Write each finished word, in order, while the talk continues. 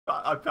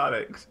I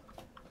panicked.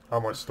 I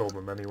might storm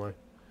him anyway.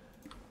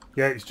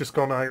 Yeah, he's just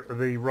gone out of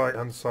the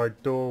right-hand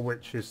side door,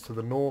 which is to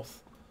the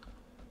north.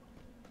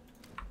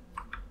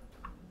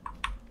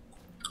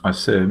 I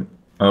see him.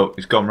 Oh,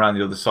 he's gone round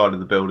the other side of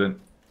the building.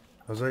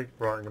 Has he?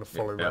 Right, I'm going to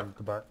follow round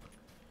the back.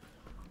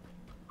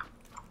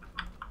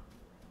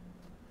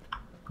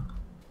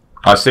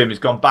 I see him. He's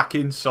gone back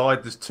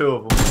inside. There's two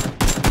of them.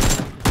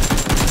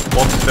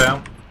 One's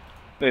down.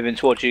 Moving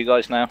towards you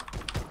guys now.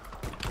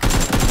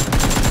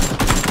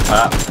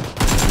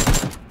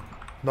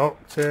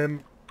 Knocked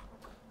him.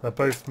 They're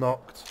both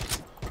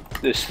knocked.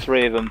 There's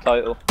 3 of them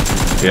total.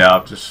 Yeah,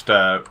 I've just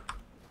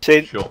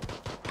See? shot.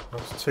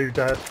 That's 2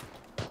 dead.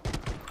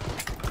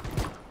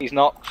 He's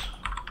knocked.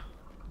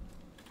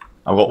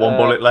 I've got 1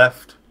 bullet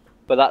left.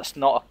 But that's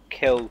not a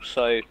kill,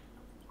 so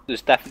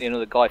there's definitely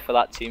another guy for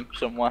that team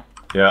somewhere.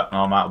 Yeah,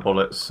 I'm out of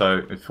bullets,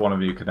 so if one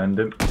of you can end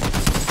him.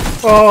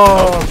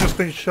 Oh, I've just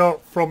been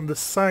shot from the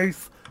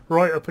south,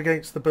 right up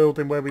against the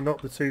building where we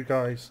knocked the 2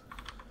 guys.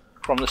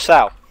 From the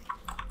south?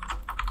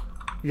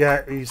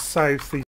 Yeah, he's south.